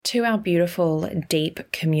To our beautiful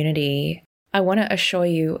Deep community, I want to assure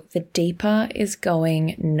you the Deeper is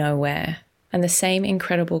going nowhere. And the same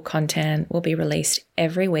incredible content will be released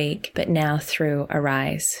every week, but now through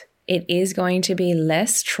Arise. It is going to be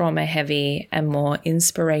less trauma heavy and more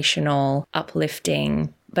inspirational,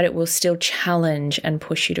 uplifting, but it will still challenge and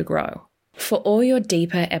push you to grow. For all your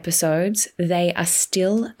Deeper episodes, they are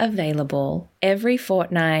still available every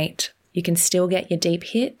fortnight. You can still get your Deep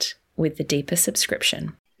hit with the Deeper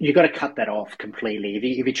subscription. You've got to cut that off completely.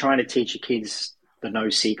 If you're trying to teach your kids the no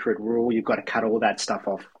secret rule, you've got to cut all that stuff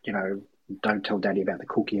off. Don't tell daddy about the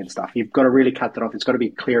cookie and stuff. You've got to really cut that off. It's got to be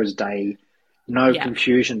clear as day. No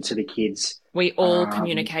confusion to the kids. We all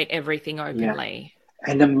communicate everything openly.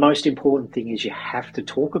 Yeah. And the most important thing is you have to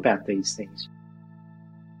talk about these things.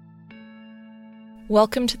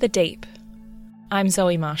 Welcome to the Deep. I'm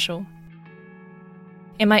Zoe Marshall.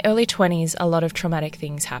 In my early 20s, a lot of traumatic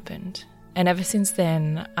things happened. And ever since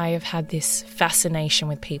then, I have had this fascination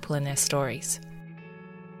with people and their stories.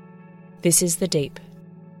 This is the Deep.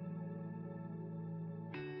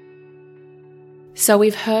 So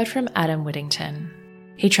we've heard from Adam Whittington.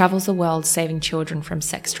 He travels the world saving children from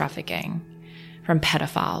sex trafficking, from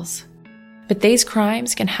pedophiles. But these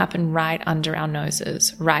crimes can happen right under our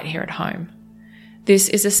noses, right here at home. This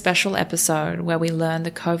is a special episode where we learn the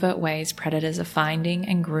covert ways predators are finding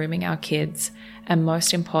and grooming our kids, and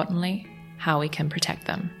most importantly, how we can protect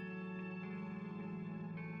them.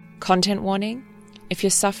 Content warning: if you're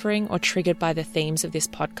suffering or triggered by the themes of this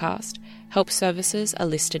podcast, help services are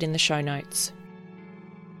listed in the show notes.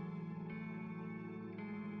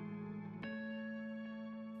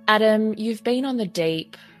 Adam, you've been on the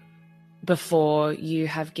Deep before. You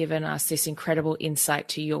have given us this incredible insight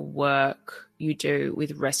to your work you do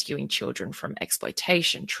with rescuing children from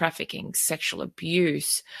exploitation, trafficking, sexual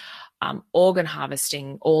abuse, organ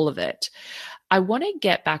harvesting, all of it. I want to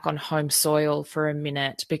get back on home soil for a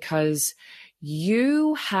minute because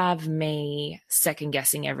you have me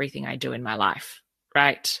second-guessing everything I do in my life,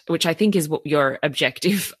 right? Which I think is what your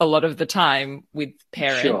objective a lot of the time with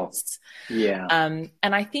parents. Sure. Yeah.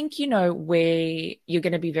 And I think, you're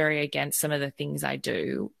going to be very against some of the things I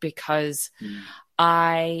do because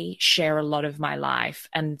I share a lot of my life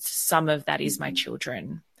and some of that is my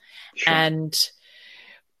children. Sure. And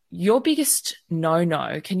your biggest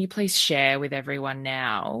no-no, can you please share with everyone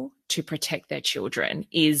now to protect their children,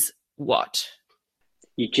 is what?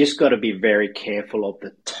 You just got to be very careful of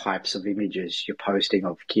the types of images you're posting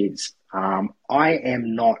of kids. I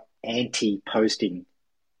am not anti-posting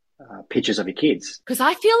pictures of your kids. Because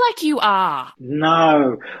I feel like you are.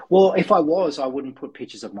 No. Well, if I was, I wouldn't put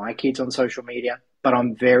pictures of my kids on social media. But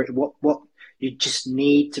I'm you just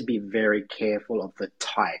need to be very careful of the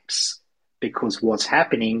types, because what's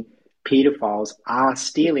happening, pedophiles are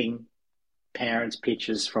stealing parents'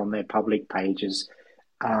 pictures from their public pages,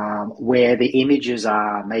 where the images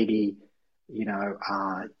are maybe,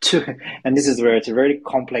 and this is where it's a very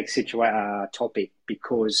complex topic,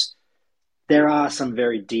 because there are some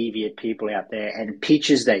very deviant people out there, and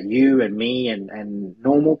pictures that you and me and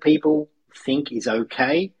normal people think is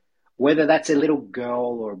okay, whether that's a little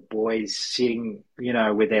girl or a boy sitting,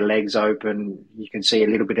 with their legs open, you can see a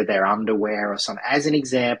little bit of their underwear or something. As an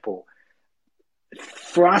example,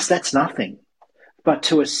 for us, that's nothing. But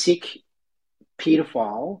to a sick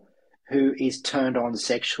pedophile who is turned on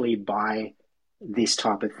sexually by this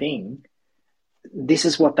type of thing, this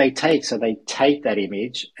is what they take. So they take that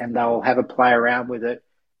image and they'll have a play around with it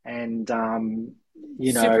and,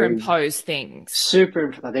 superimpose things.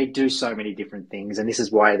 They do so many different things. And this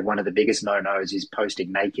is why one of the biggest no-nos is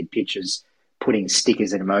posting naked pictures, putting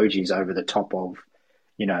stickers and emojis over the top of,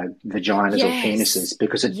 vaginas or penises,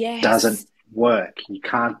 because it doesn't work. You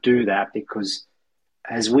can't do that because,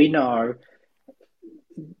 as we know,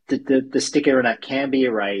 the sticker and that can be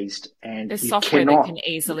erased, and there's software that can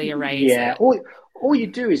easily erase it. All you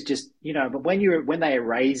do is just, but when they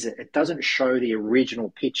erase it, it doesn't show the original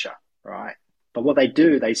picture, right? But what they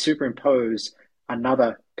do, they superimpose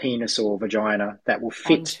another penis or vagina that will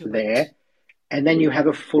fit there, and then you have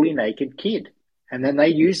a fully naked kid. And then they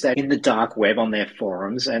use that in the dark web on their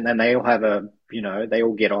forums, and then they all have they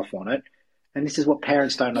all get off on it. And this is what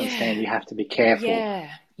parents don't understand. You have to be careful.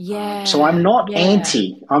 So I'm not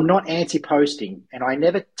anti-posting, and I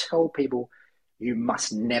never tell people you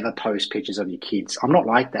must never post pictures of your kids. I'm not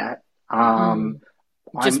like that.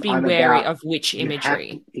 Just be wary of which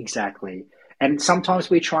imagery. Exactly. And sometimes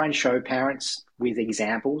we try and show parents with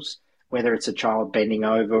examples, whether it's a child bending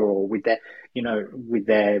over or with their, with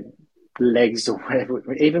their legs or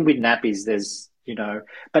whatever. Even with nappies, there's,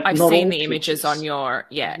 but I've not seen all the images pictures. on your,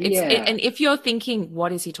 and if you're thinking,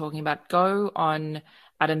 what is he talking about? Go on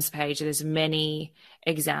Adam's page, there's many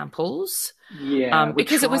examples. Yeah, we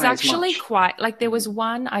Because it was try as actually much. quite like there was Mm,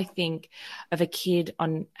 one, I think, of a kid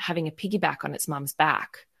on having a piggyback on its mum's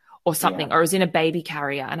back or yeah, something, or it was in a baby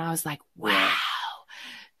carrier. And I was like, wow, yeah,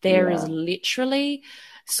 there is yeah, literally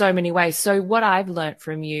so many ways. So what I've learned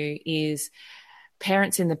from you is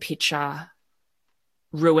parents in the picture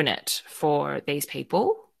ruin it for these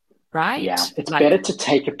people, yeah. right? It's better Like, to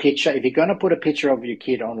take a picture. If you're going to put a picture of your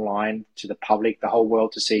kid online to the public, the whole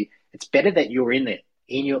world to see, it's better that you're in it,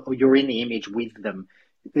 you're in the image with them.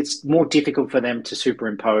 It's more difficult for them to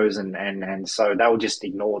superimpose, and so they'll just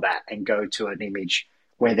ignore that and go to an image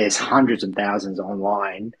where there's hundreds and thousands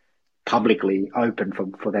online publicly open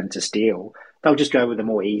for them to steal. They'll just go with a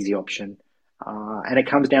more easy option. And it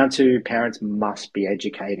comes down to parents must be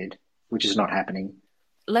educated, which is not happening.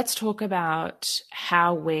 let's talk about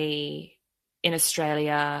how we in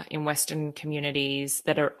Australia, in Western communities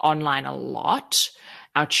that are online a lot,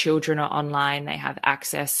 our children are online, they have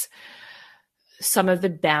access, some of the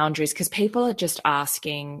boundaries, because people are just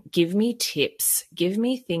asking, give me tips, give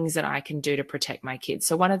me things that I can do to protect my kids.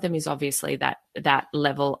 So one of them is obviously that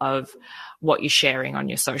level of what you're sharing on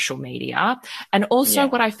your social media. And also Yeah.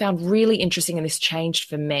 what I found really interesting, and this changed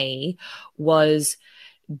for me, was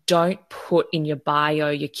don't put in your bio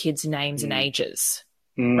your kids' names and Mm. ages,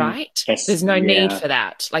 Mm. right? Yes. There's no need Yeah. for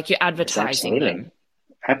that. Like you're Yes. advertising Absolutely. them.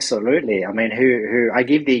 Absolutely. I mean, who I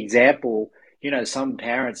give the example, some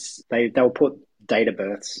parents they'll put date of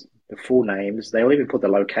births, the full names, they'll even put the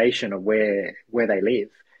location of where they live.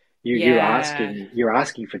 Yeah. You're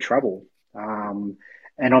asking for trouble. Um,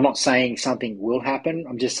 and I'm not saying something will happen.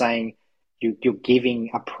 I'm just saying you're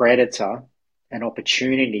giving a predator an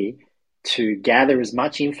opportunity to gather as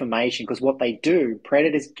much information because what they do,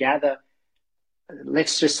 predators gather,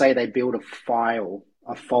 let's just say they build a file,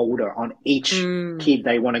 a folder on each Mm, kid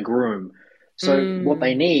they want to groom. So what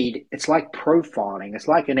they mm, need, it's like profiling. It's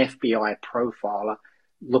like an FBI profiler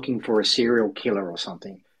looking for a serial killer or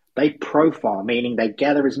something. They profile, meaning they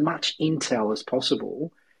gather as much intel as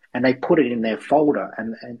possible and they put it in their folder,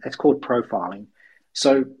 and it's called profiling.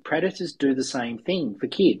 So predators do the same thing for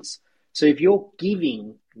kids. So if you're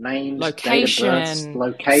giving names, date of births,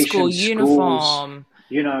 location, school locations, schools, uniform.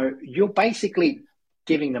 you're basically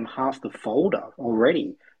giving them half the folder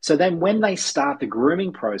already. So then when they start the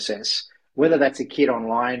grooming process, whether that's a kid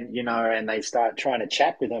online, and they start trying to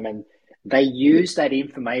chat with them and they use that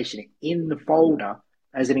information in the folder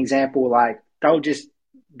as an example, like they'll just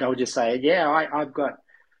say, yeah, I've got,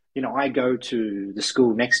 I go to the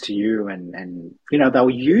school next to you and they'll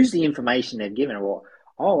use the information they've given or,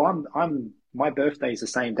 oh, my birthday is the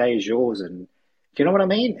same day as yours. And do you know what I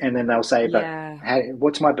mean? And then they'll say, but Yeah.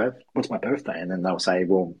 what's my birthday? And then they'll say,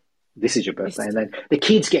 well, this is your birthday. This, And then the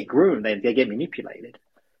kids get groomed. They get manipulated.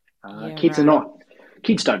 yeah, Kids are right. not,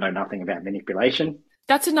 kids don't know nothing about manipulation.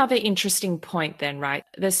 That's another interesting point, then, right?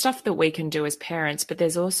 There's stuff that we can do as parents, but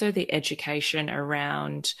there's also the education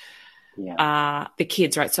around Yeah. the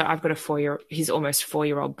kids, right? So I've got he's almost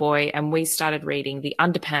 4-year-old boy, and we started reading the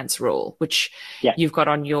underpants rule, which Yeah. you've got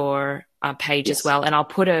on your page as Yes. well. And I'll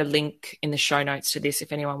put a link in the show notes to this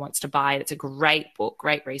if anyone wants to buy it. It's a great book,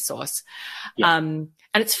 great resource. Yeah.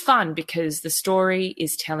 And it's fun because the story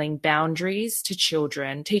is telling boundaries to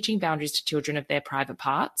children, teaching boundaries to children of their private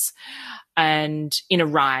parts and in a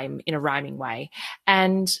rhyming way.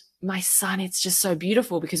 And my son, it's just so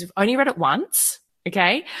beautiful because we've only read it once.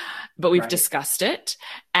 Okay. But we've Right. discussed it.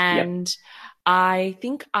 Yep. And I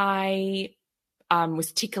think I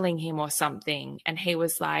was tickling him or something. And he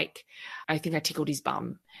was like, I think I tickled his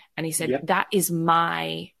bum. And he said, Yep. that is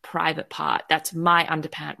my private part. That's my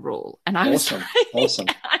underpant rule. And I was Awesome. Awesome.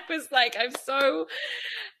 like, I'm so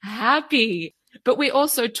happy. But we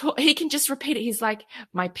also talk, he can just repeat it. He's like,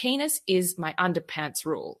 my penis is my underpants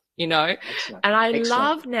rule, you know? Excellent. And I Excellent.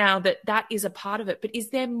 love now that that is a part of it. But is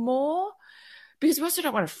there more? Because we also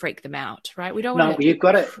don't want to freak them out, right? We don't No, want you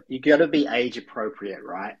got to be age appropriate,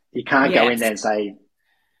 right? You can't go in there yes, and say,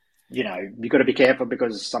 you got to be careful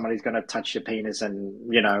because somebody's going to touch your penis and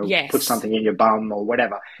put yes, something in your bum or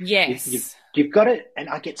whatever. You yes. you've got to, and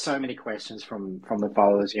I get so many questions from the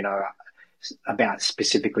followers, about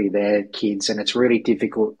specifically their kids, and it's really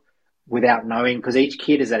difficult without knowing because each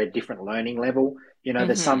kid is at a different learning level.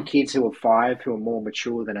 There's some Mm-hmm. kids who are 5 who are more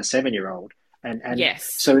mature than a 7-year old, and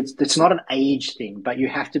Yes. so it's not an age thing, but you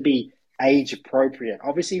have to be age appropriate.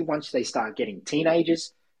 Obviously, once they start getting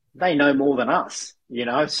teenagers, they know more than us,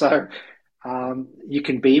 so you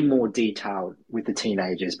can be more detailed with the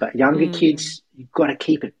teenagers, but younger Mm, kids, you've got to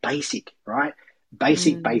keep it basic, right?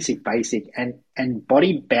 Basic, mm, basic, basic, and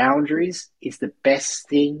body boundaries is the best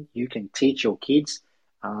thing you can teach your kids.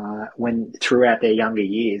 when throughout their younger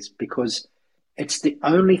years, because it's the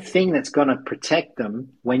only thing that's going to protect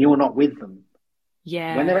them when you're not with them. When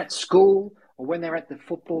Yeah. they're at school or when they're at the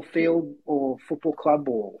football field or football club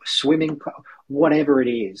or swimming club, whatever it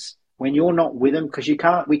is, when you're not with them, because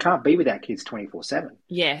we can't be with our kids 24/7.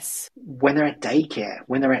 Yes. When they're at daycare,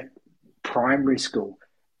 when they're at primary school,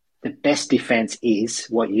 the best defense is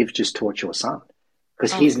what you've just taught your son,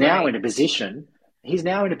 because Oh, he's now great. in a position. He's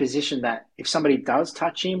now in a position that if somebody does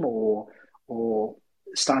touch him or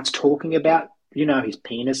starts talking about his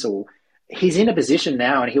penis, or he's in a position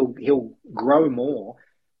now, and he'll grow more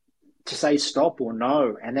to say stop or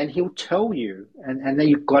no, and then he'll tell you, and then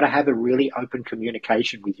you've got to have a really open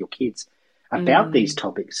communication with your kids about these Mm.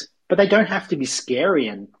 topics, but they don't have to be scary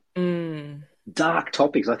and Mm. dark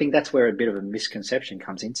topics. I think that's where a bit of a misconception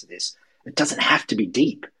comes into this. It doesn't have to be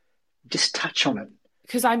deep. Just touch on it.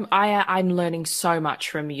 Because I'm learning so much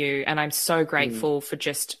from you, and I'm so Mm, grateful for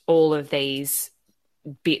just all of these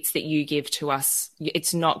bits that you give to us.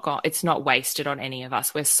 It's not wasted on any of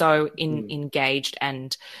us. We're so mm, engaged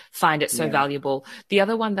and find it so yeah, valuable. The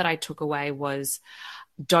other one that I took away was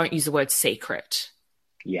don't use the word secret.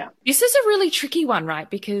 yeah. This is a really tricky one, right?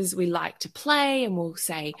 Because we like to play and we'll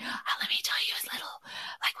say, oh, let me tell you a little,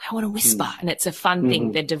 like I want to whisper. Mm, And it's a fun thing.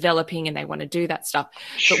 hmm. They're developing and they want to do that stuff.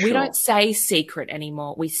 But we don't Sure. say secret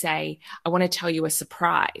anymore. We say, I want to tell you a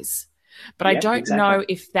surprise. But I Yeah, don't exactly. know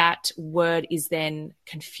if that word is then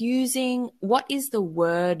confusing. What is the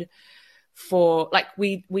word for, like,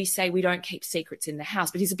 we say we don't keep secrets in the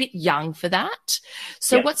house, but he's a bit young for that.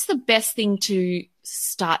 So Yeah. what's the best thing to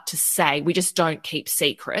start to say? We just don't keep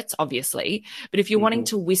secrets, obviously, but if you're wanting Hmm.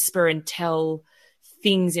 to whisper and tell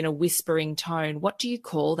things in a whispering tone, what do you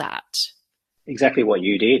call that? Exactly what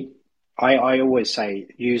you did. I always say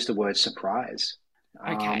use the word surprise.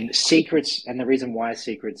 Okay. Secrets, and the reason why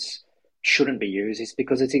secrets shouldn't be used is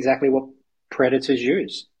because it's exactly what predators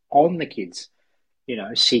use on the kids.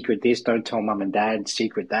 Secret this, don't tell mum and dad,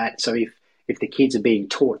 secret that. So if the kids are being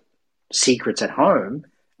taught secrets at home,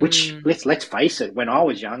 which Mm. let's face it, when I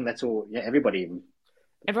was young, that's all. Yeah, everybody,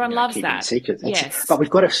 Everyone loves keeping that. secrets. Yes. But we've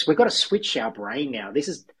got to switch our brain now. This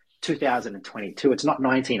is 2022. It's not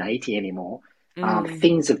 1980 anymore. Mm.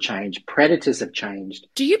 Things have changed. Predators have changed.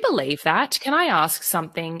 Do you believe that? Can I ask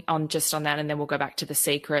something on that and then we'll go back to the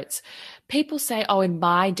secrets? People say, oh, in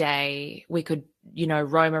my day, we could,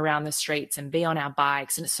 roam around the streets and be on our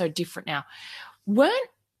bikes and it's so different now. Weren't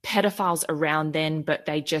pedophiles around then, but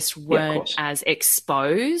they just Yeah, of weren't course. as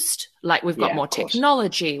exposed? Like we've got Yeah, more of course.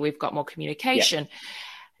 technology, we've got more Yeah, communication.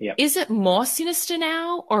 yeah. Is it more sinister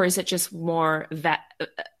now or is it just more that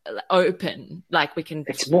open? Like we can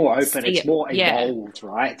It's more open. see It's it. more Yeah. evolved,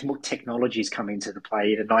 right? It's more technologies come into the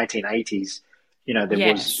play. In the 1980s, there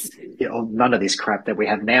was Yes. none of this crap that we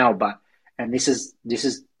have now. And this is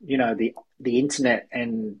the internet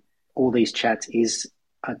and all these chats is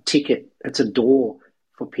a ticket. It's a door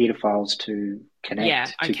for pedophiles to Yeah.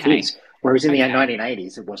 connect to Okay. kids. Whereas in the Okay.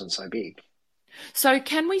 1980s, it wasn't so big. So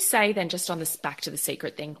can we say then, just on this back to the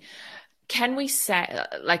secret thing, can we say,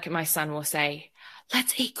 like my son will say,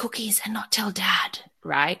 let's eat cookies and not tell dad,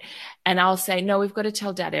 right? And I'll say, no, we've got to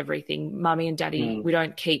tell dad everything. Mummy and daddy, Mm, we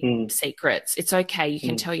don't keep mm, secrets. It's okay. You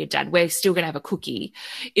can mm, tell your dad. We're still going to have a cookie.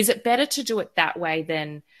 Is it better to do it that way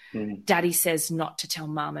than mm. daddy says not to tell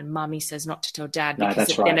mum and mummy says not to tell dad No, because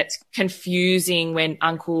that's then right. it's confusing when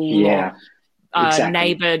uncle or Yeah,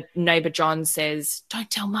 exactly. neighbor John says, don't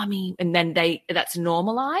tell mummy. And then that's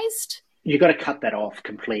normalized. You've got to cut that off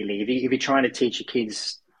completely. If you're trying to teach your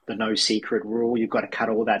kids the no secret rule, you've got to cut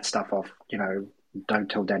all that stuff off. Don't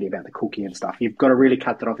tell daddy about the cookie and stuff. You've got to really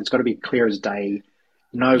cut that off. It's got to be clear as day,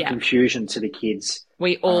 no Yeah. confusion to the kids.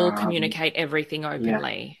 We all Um, communicate everything yeah.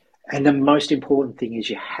 openly. And the most important thing is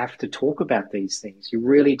you have to talk about these things. You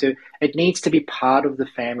really do. It needs to be part of the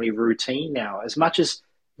family routine now. As much as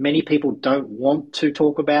many people don't want to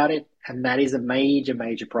talk about it, and that is a major,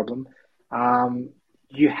 major problem, um,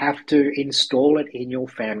 you have to install it in your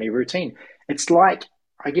family routine. It's like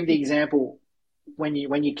I give the example when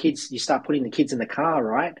your kids you start putting the kids in the car,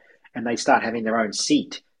 right? And they start having their own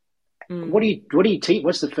seat. Mm. What do you teach?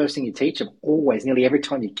 What's the first thing you teach them? Always, nearly every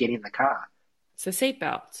time you get in the car, It's a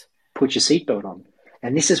seatbelt. put your seatbelt on.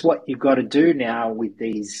 And this is what you've got to do now with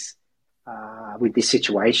this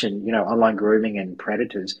situation, online grooming and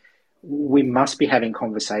predators. We must be having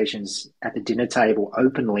conversations at the dinner table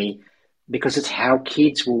openly, because it's how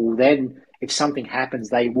kids will then, if something happens,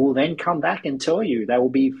 they will then come back and tell you. They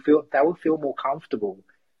will feel more comfortable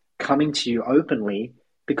coming to you openly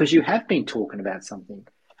because you have been talking about something.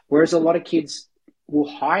 Whereas a lot of kids will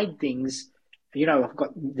hide things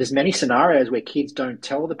there's many scenarios where kids don't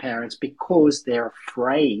tell the parents because they're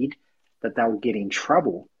afraid that they'll get in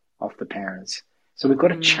trouble off the parents. So we've got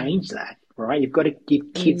to change Mm, that, right? You've got to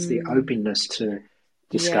give kids the mm, openness to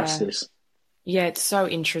discuss yeah. this. Yeah, it's so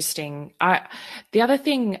interesting. The other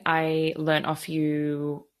thing I learnt off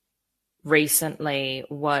you recently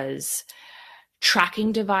was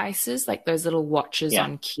tracking devices, like those little watches Yeah,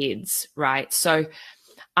 on kids, right? So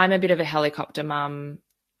I'm a bit of a helicopter mum.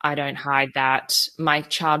 I don't hide that. My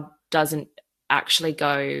child doesn't actually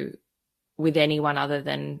go with anyone other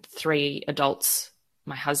than three adults,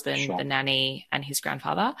 my husband, the sure. nanny, and his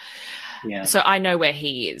grandfather. Yeah. So I know where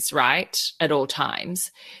he is, right, at all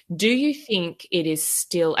times. Do you think it is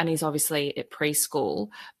still, and he's obviously at preschool,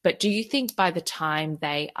 but do you think by the time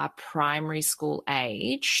they are primary school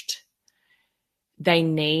aged, they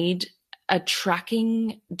need a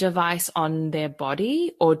tracking device on their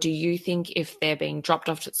body? Or do you think if they're being dropped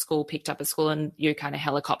off at school, picked up at school, and you're kind of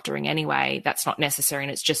helicoptering anyway, that's not necessary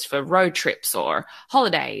and it's just for road trips or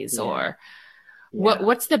holidays? Yeah. Or Yeah.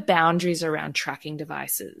 what's the boundaries around tracking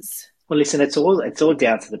devices? Well, listen, it's all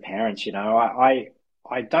down to the parents.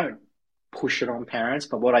 I don't push it on parents,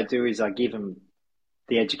 but what I do is I give them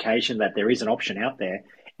the education that there is an option out there,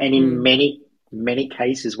 and in Mm, many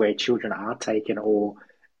cases where children are taken or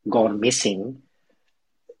gone missing,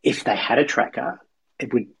 if they had a tracker,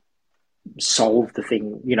 it would solve the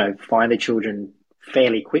thing. Find the children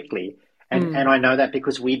fairly quickly, and mm. I know that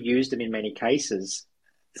because we've used them in many cases.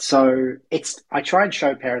 So I try and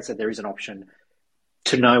show parents that there is an option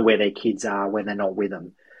to know where their kids are when they're not with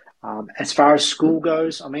them. As far as school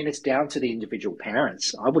goes, I mean, it's down to the individual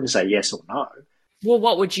parents. I wouldn't say yes or no. Well,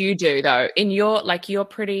 what would you do though? In your, like, you're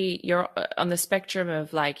on the spectrum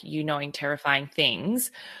of like you knowing terrifying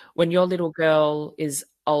things. When your little girl is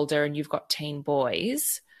older and you've got teen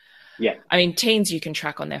boys, Yeah, I mean, teens you can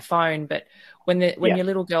track on their phone, but when yeah, your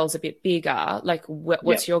little girl's a bit bigger, like yeah,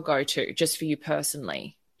 what's your go-to just for you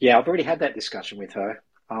personally? yeah. I've already had that discussion with her.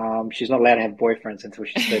 She's not allowed to have boyfriends until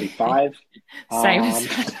she's 35. Same as Um,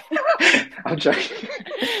 I'm joking.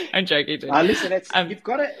 I'm joking too. Listen, it's Um, you've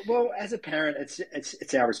got to. Well, as a parent,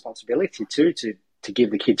 it's our responsibility too to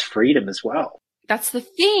give the kids freedom as well. that's the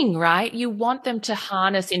thing, right? You want them to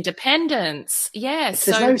harness independence. Yes. It's,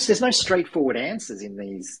 there's So no there's no straightforward answers in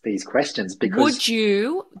these questions because would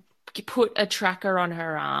you put a tracker on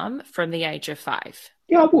her arm from the age of 5?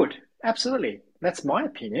 yeah, I would absolutely. That's my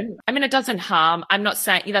opinion. I mean, it doesn't harm. I'm not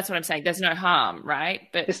saying that's what I'm saying. There's no harm, right?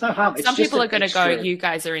 But There's no harm. It's some just people an are going to go, extra. you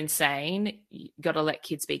guys are insane. You got to let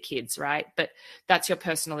kids be kids, right? But that's your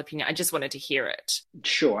personal opinion. I just wanted to hear it.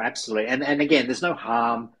 Sure, absolutely. And again, there's no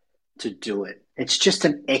harm to do it. It's just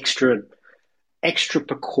an extra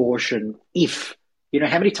precaution. If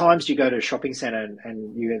how many times do you go to a shopping center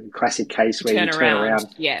and you have a classic case You where you turn turn around. around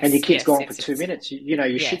and your Yes, kid's yes, gone for yes, two yes. minutes? You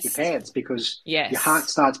shit your Yes, pants because your heart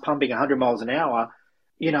yes. starts pumping 100 miles an hour.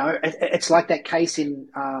 It's like that case in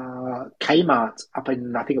Kmart up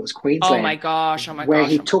in I think it was Oh my Queensland gosh. Oh my where gosh.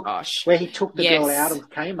 he Oh my took gosh. where he took the girl out Yes, of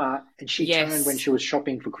Kmart and she turned when yes, she was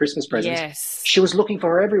shopping for Christmas presents. yes, She was looking for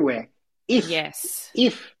her everywhere. If yes.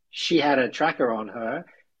 if she had a tracker on her,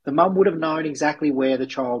 the mum would have known exactly where the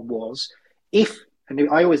child was. If and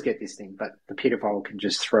I always get this thing, but the paedophile can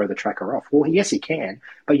just throw the tracker off. Well, yes, he can,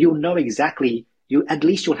 but you'll know exactly. You at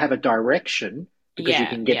least you'll have a direction because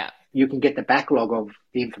Yeah, yeah. you can get the backlog of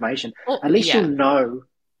the information. Well, At least you'll yeah. know.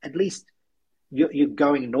 At least you're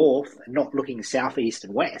going north and not looking southeast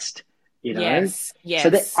and west. Yes, So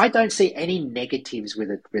that yes. I don't see any negatives with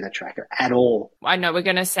a tracker at all. I know we're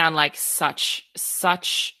going to sound like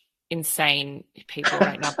such insane people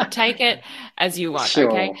right now, but take it as you want,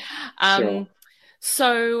 okay? Sure, sure, Um,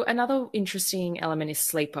 so another interesting element is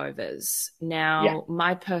sleepovers. yeah, Now,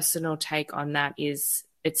 my personal take on that is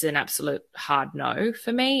it's an absolute hard no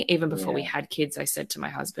for me. Even before we yeah, had kids, I said to my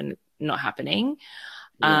husband, not happening.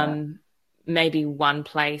 yeah, Um, maybe one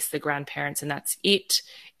place, the grandparents, and that's it.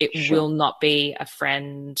 It will sure, not be a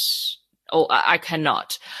friend, or I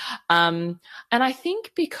cannot. And I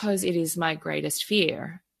think because it is my greatest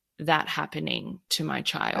fear that happening to my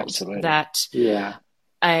child, absolutely, that yeah,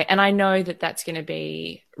 and I know that that's going to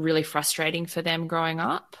be really frustrating for them growing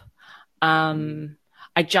up.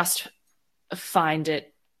 I just find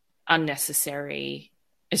it unnecessary.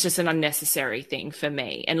 It's just an unnecessary thing for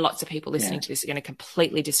me. And lots of people listening yeah. to this are going to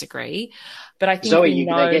completely disagree. But I think Zoe, we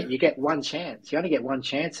know, you get one chance. You only get one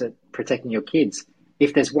chance at protecting your kids.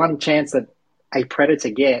 If there's one chance that a predator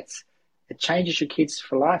gets, it changes your kids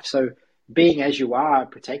for life. So being as you are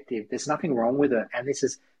protective, there's nothing wrong with it. And this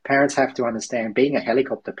is parents have to understand being a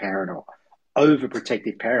helicopter parent or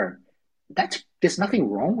overprotective parent. There's nothing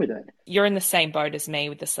wrong with it. you're in the same boat as me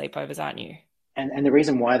with the sleepovers, aren't you? And the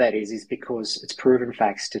reason why that is because it's proven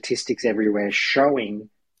fact, statistics everywhere showing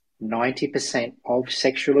 90% of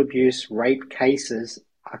sexual abuse, rape cases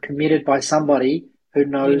are committed by somebody who You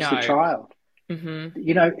knows the know. child. Mm-hmm.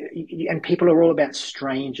 You know, and people are all about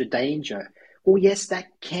stranger danger. Well, yes, that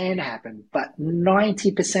can happen, but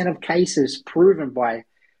 90% of cases proven by,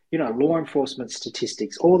 law enforcement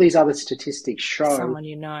statistics, all these other statistics show Someone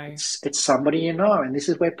you know. it's somebody you know. And this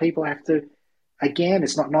is where people have to, again,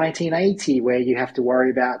 it's not 1980 where you have to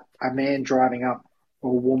worry about a man driving up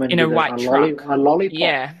or a woman In a with white truck. a lollipop.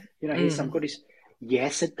 Yeah. Here's some goodies.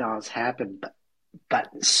 Yes, it does happen, but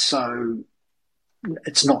so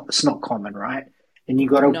it's not common, right? And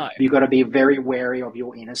No. you got to be very wary of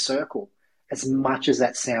your inner circle. As much as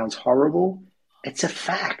that sounds horrible, it's a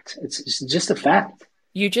fact. It's just a fact.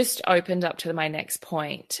 You just opened up to my next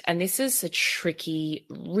point, and this is a tricky,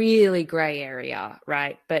 really gray area,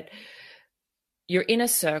 right? But your inner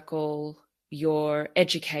circle, your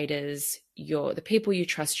educators, the people you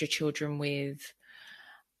trust your children with,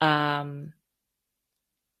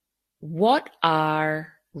 what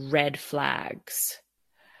are red flags?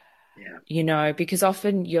 Yeah. Because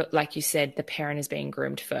often like you said, the parent is being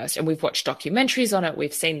groomed first, and we've watched documentaries on it.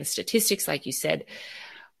 We've seen the statistics, like you said.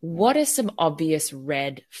 What are some obvious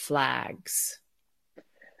red flags?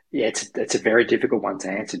 Yeah, it's a very difficult one to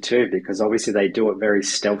answer too, because obviously they do it very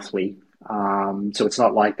stealthily. So it's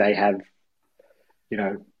not like they have,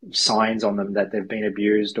 signs on them that they've been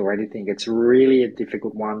abused or anything. It's really a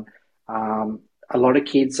difficult one. A lot of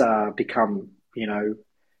kids become,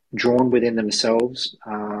 drawn within themselves.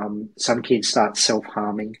 Some kids start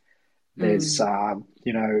self-harming. There's,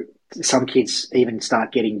 some kids even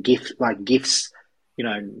start getting gifts,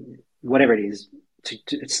 whatever it is.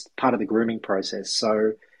 It's part of the grooming process.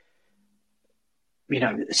 So,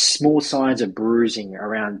 small signs of bruising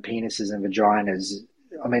around penises and vaginas.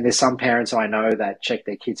 I mean, there's some parents I know that check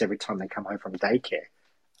their kids every time they come home from daycare.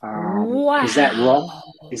 Wow. Is that wrong?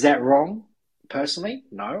 Is that wrong? Personally,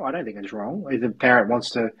 no, I don't think it's wrong. If the parent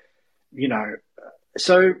wants to, you know,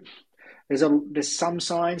 so there's some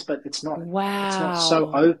signs, but it's not so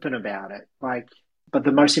Wow. open about it. But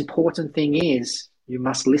the most important thing is you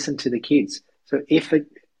must listen to the kids. So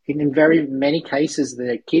in very many cases,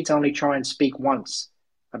 the kids only try and speak once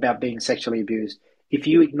about being sexually abused. If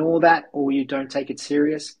you ignore that or you don't take it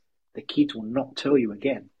serious, the kids will not tell you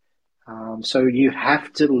again. So you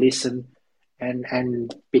have to listen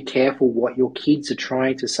and be careful what your kids are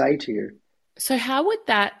trying to say to you. So how would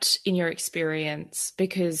that, in your experience,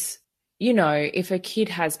 because, if a kid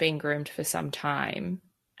has been groomed for some time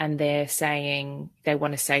and they're saying they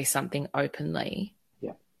want to say something openly,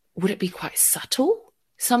 Yeah. would it be quite subtle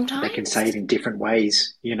They can sometimes? say it in different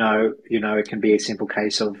ways. It can be a simple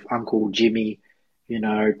case of Uncle Jimmy,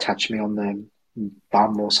 touch me on the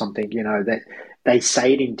bum or something, that they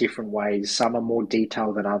say it in different ways. Some are more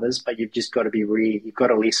detailed than others, but you've just got to you've got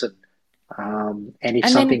to listen. And if And then,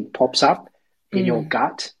 something pops up in your mm,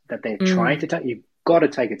 gut that they're trying mm. to take, you've got to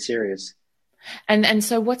take it serious. And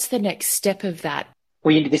so what's the next step of that?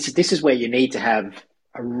 Well, this is where you need to have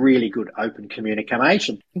a really good open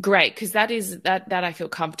communication. Great, because that I feel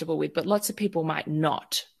comfortable with, but lots of people might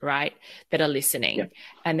not, right? That are listening, Yep.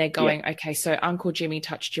 and they're Yep. going, okay, so Uncle Jimmy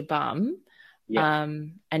touched your bum, Yep.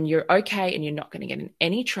 and you're okay, and you're not going to get in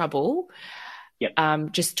any trouble.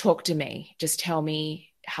 Yep. Just talk to me. Just tell me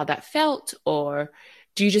how that felt, or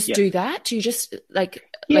do you just Yep. do that? Do you just like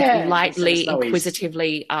There's lightly, no easy,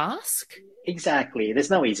 inquisitively ask? exactly. There's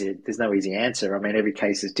no easy answer. I mean, every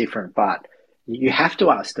case is different, but you have to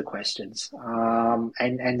ask the questions,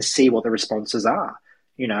 and see what the responses are.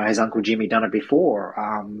 Has Uncle Jimmy done it before?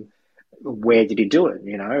 Where did he do it?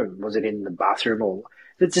 Was it in the bathroom or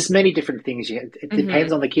there's just many different things. It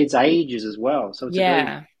depends on the kids' ages as well. So it's a very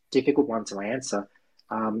Yeah. difficult one to answer.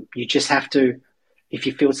 You just have to, if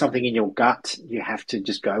you feel something in your gut, you have to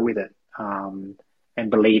just go with it, and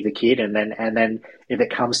believe the kid. And then if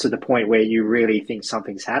it comes to the point where you really think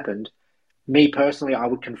something's happened, me personally, I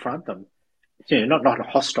would confront them. Not a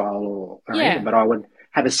hostile or anything, Yeah. but I would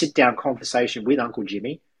have a sit down conversation with Uncle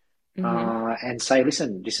Jimmy, Hmm. and say,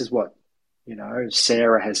 listen, this is what,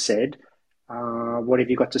 Sarah has said. What have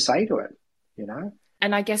you got to say to it?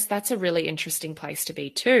 And I guess that's a really interesting place to be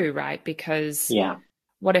too, right? Because Yeah.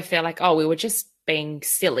 what if they're like, oh, we were just being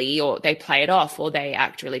silly, or they play it off, or they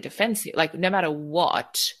act really defensive? Like, no matter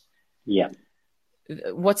what, Yeah.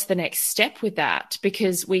 what's the next step with that?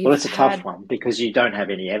 Because Well, we've it's a tough had, one because you don't have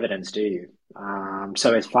any evidence, do you?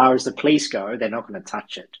 So as far as the police go, they're not going to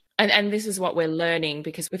touch it. and this is what we're learning,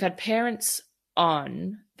 because we've had parents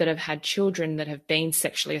on that have had children that have been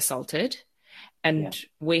sexually assaulted. Yeah. And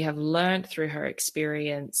we have learned through her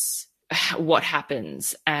experience what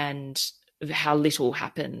happens and how little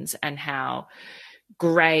happens and how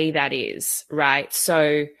grey that is, right?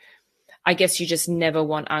 So I guess you just never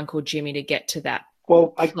want Uncle Jimmy to get to that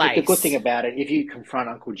Well, the good thing place. about it, if you confront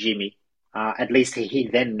Uncle Jimmy, at least he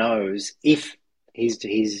then knows if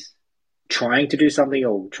he's trying to do something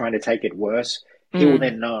or trying to take it worse, he will Mm,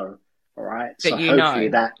 then know. All right. that So you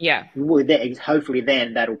know. Yeah. hopefully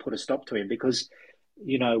then that'll put a stop to him because,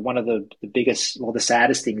 one of the biggest or the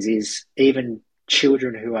saddest things is even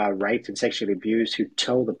children who are raped and sexually abused who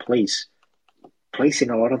tell the police in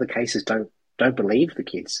a lot of the cases don't believe the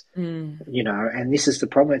kids, Mm, and this is the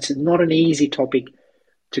problem. It's not an easy topic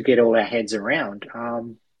to get all our heads around.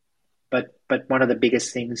 But one of the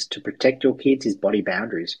biggest things to protect your kids is body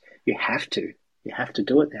boundaries. You have to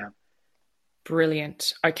do it now.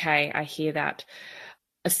 brilliant. Okay, I hear that.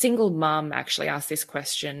 A single mum actually asked this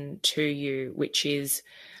question to you, which is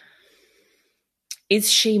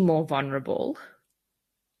she more vulnerable?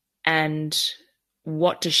 And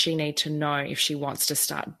what does she need to know if she wants to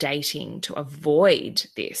start dating to avoid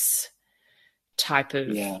this type of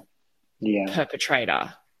Yeah, yeah.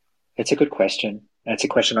 perpetrator? It's a good question. It's a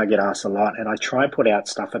question I get asked a lot, and I try and put out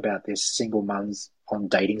stuff about this single mums on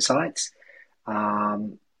dating sites.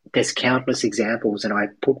 Um, there's countless examples, and I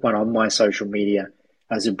put one on my social media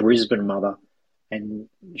as a Brisbane mother, and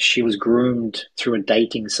she was groomed through a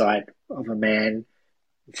dating site of a man,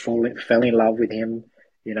 fell in love with him.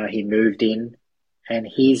 He moved in, and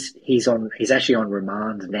he's actually on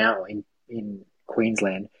remand now in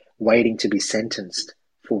Queensland, waiting to be sentenced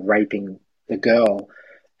for raping the girl.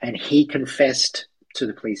 And he confessed to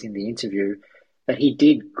the police in the interview that he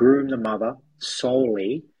did groom the mother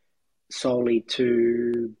solely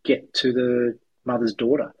to get to the mother's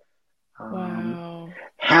daughter. Um, Wow.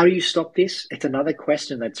 how do you stop this? It's another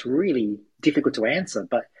question that's really difficult to answer.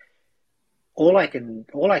 But all I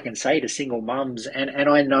can say to single mums, and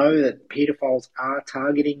I know that pedophiles are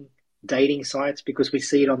targeting dating sites because we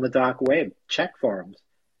see it on the dark web, chat forums.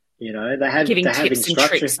 They have Giving they have tips and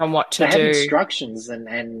tricks instruction on what to they have do. instructions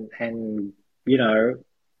and you know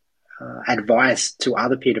advice to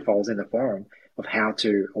other pedophiles in the forum of how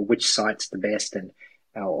to or which site's the best and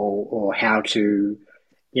or how to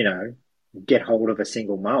you know get hold of a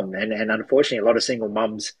single mum and unfortunately a lot of single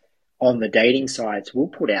mums on the dating sites will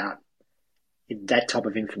put out that type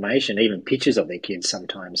of information, even pictures of their kids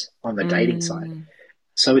sometimes on the dating site. Mm,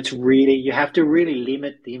 So it's really, you have to really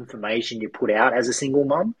limit the information you put out as a single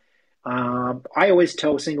mum. I always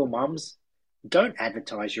tell single mums, don't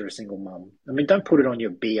advertise you're a single mum. I mean, don't put it on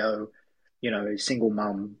your bio, single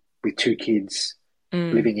mum with two kids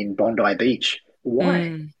mm, living in Bondi Beach. Why?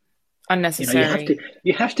 mm. You know, you have to Unnecessary.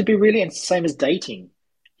 you have to be really, and it's the same as dating.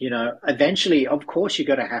 Eventually, of course, you're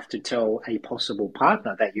going to have to tell a possible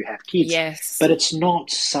partner that you have kids, Yes. but it's not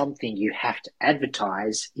something you have to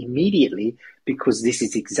advertise immediately because this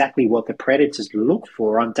is exactly what the predators look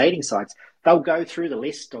for on dating sites. They'll go through the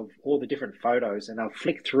list of all the different photos and they'll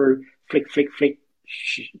flick through, flick, flick, flick.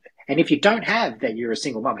 And if you don't have that you're a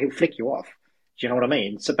single mum, he'll flick you off. Do you know what I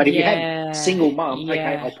mean? So, but if you have Yeah. single mum, okay,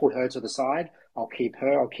 Yeah. I'll put her to the side. I'll keep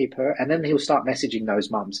her. And then he'll start messaging those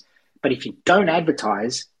mums. But if you don't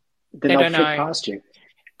advertise, then They they'll don't flick know. past you. Do you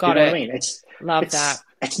Got know what I it. mean? It's Love that.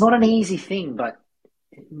 it's not an easy thing, but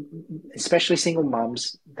especially single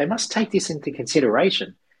mums, they must take this into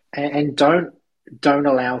consideration and don't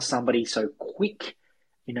allow somebody so quick.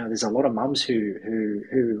 There's a lot of mums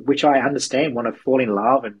who which I understand want to fall in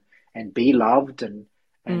love and be loved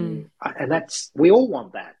Mm, and that's we all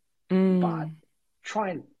want that, but mm. try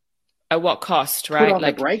and At what cost, put right? on the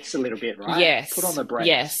Like, brakes a little bit, right? Put on yes, the brakes.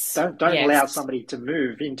 yes, Don't yes. allow somebody to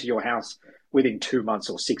move into your house within 2 months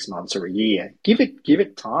or 6 months or a year. Give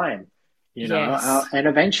it time, Yes. and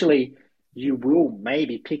eventually you will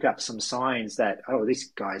maybe pick up some signs that this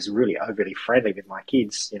guy's really overly friendly with my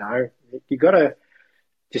kids. You got to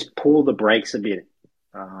just pull the brakes a bit.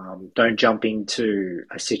 Don't jump into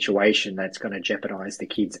a situation that's going to jeopardize the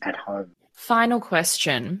kids at home. Final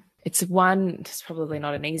question. It's probably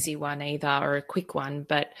not an easy one either or a quick one,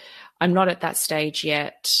 but I'm not at that stage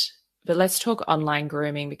yet. But let's talk online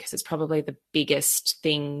grooming because it's probably the biggest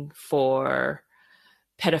thing for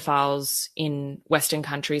pedophiles in Western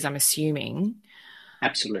countries, I'm assuming.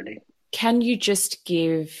 Absolutely. Can you just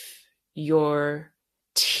give your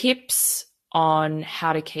tips on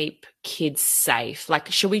how to keep kids safe?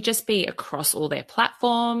 Like, should we just be across all their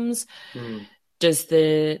platforms? Mm, Does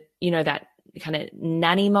that kind of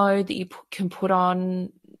nanny mode that you can put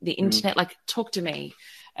on the mm. internet, like, talk to me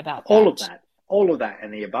about All of that. that, all of that,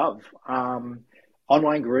 and the above.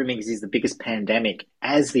 Online grooming is the biggest pandemic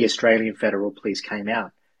as the Australian Federal Police came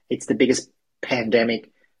out. It's the biggest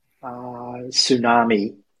pandemic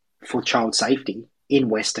tsunami for child safety in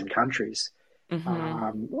Western countries.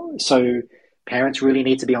 Mm-hmm. So parents really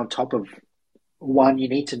need to be on top of one. You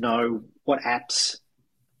need to know what apps,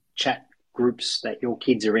 chat groups that your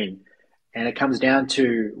kids are in, and it comes down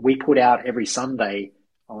to we put out every Sunday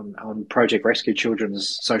on Project Rescue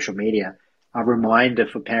Children's social media a reminder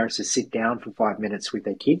for parents to sit down for 5 minutes with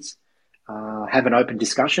their kids, have an open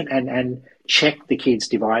discussion, and check the kids'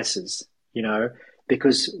 devices. You know,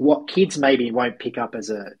 because what kids maybe won't pick up as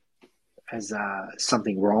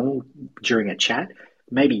something wrong during a chat,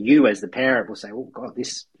 maybe you as the parent will say, "Oh God,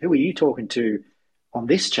 this who are you talking to on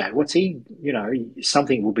this chat? What's he?" You know,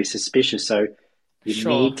 something will be suspicious. So you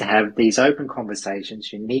Sure. need to have these open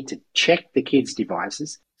conversations. You need to check the kids'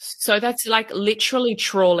 devices. So that's like literally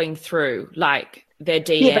trawling through like their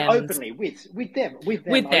Yeah, but DMs openly with them with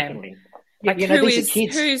them. openly. Like These are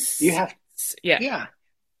kids. You have yeah. yeah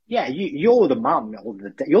yeah. You're the mum or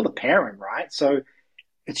you're the parent, right? So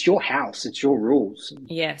it's your house, it's your rules.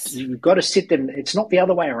 Yes. You've got to sit them. It's not the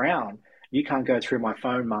other way around. You can't go through my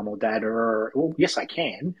phone, mum or dad, or well, yes, I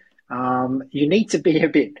can. You need to be a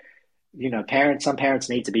bit, parents. Some parents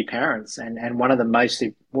need to be parents, and one of the most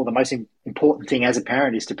important thing as a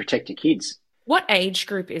parent is to protect your kids. What age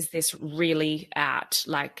group is this really at?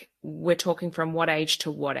 Like we're talking from what age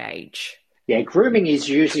to what age? Yeah, grooming is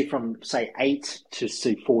usually from say 8 to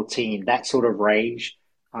 14, that sort of range.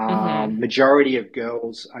 Mm-hmm. Majority of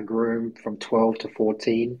girls are groomed from 12 to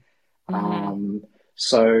 14. Mm-hmm. Um,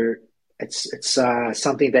 so it's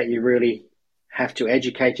something that you really have to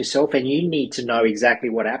educate yourself, and you need to know exactly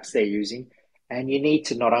what apps they're using, and you need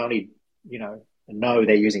to not only know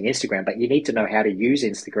they're using Instagram, but you need to know how to use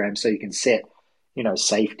Instagram so you can set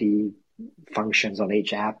safety functions on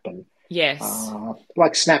each app and Yes.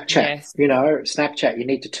 like Snapchat. Yes. Snapchat, you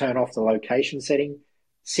need to turn off the location setting.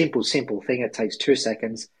 Simple thing. It takes 2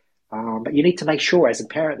 seconds. But you need to make sure as a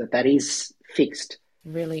parent that that is fixed.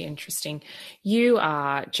 Really interesting. You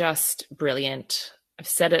are just brilliant. I've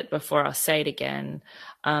said it before, I'll say it again.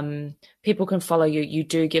 People can follow you. You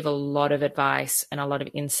do give a lot of advice and a lot of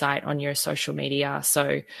insight on your social media.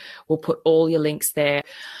 So we'll put all your links there.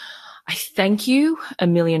 I thank you a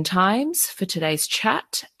million times for today's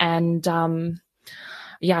chat. And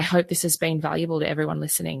I hope this has been valuable to everyone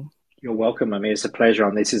listening. You're welcome. I mean, it's a pleasure.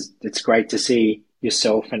 And it's great to see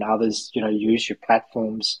yourself and others, use your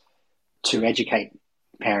platforms to educate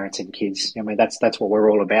parents and kids. I mean, that's what we're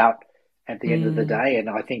all about at the end of the day. And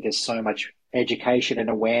I think there's so much education and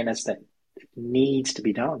awareness that needs to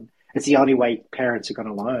be done. It's the only way parents are going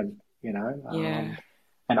to learn, Yeah.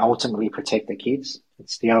 and ultimately protect their kids.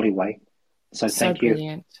 It's the only way. So So thank you.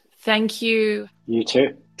 brilliant. Thank you. You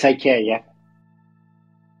too. Take care. Yeah.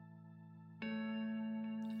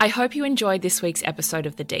 I hope you enjoyed this week's episode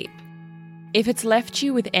of The Deep. If it's left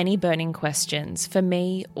you with any burning questions for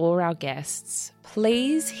me or our guests,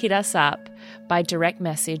 please hit us up by direct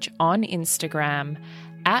message on Instagram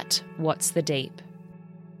at What's the Deep.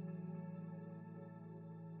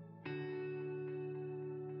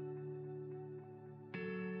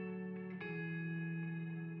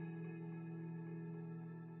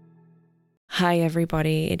 Hi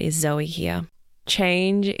everybody, it is Zoe here.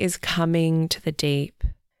 Change is coming to the deep.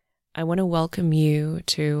 I want to welcome you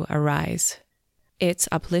to Arise. It's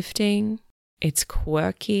uplifting, it's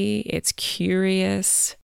quirky, it's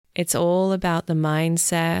curious. It's all about the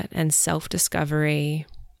mindset and self-discovery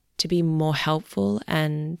to be more helpful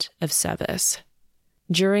and of service.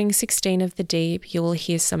 During 16 of the Deep, you will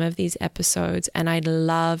hear some of these episodes, and I'd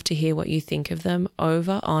love to hear what you think of them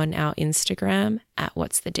over on our Instagram at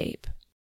What's the Deep.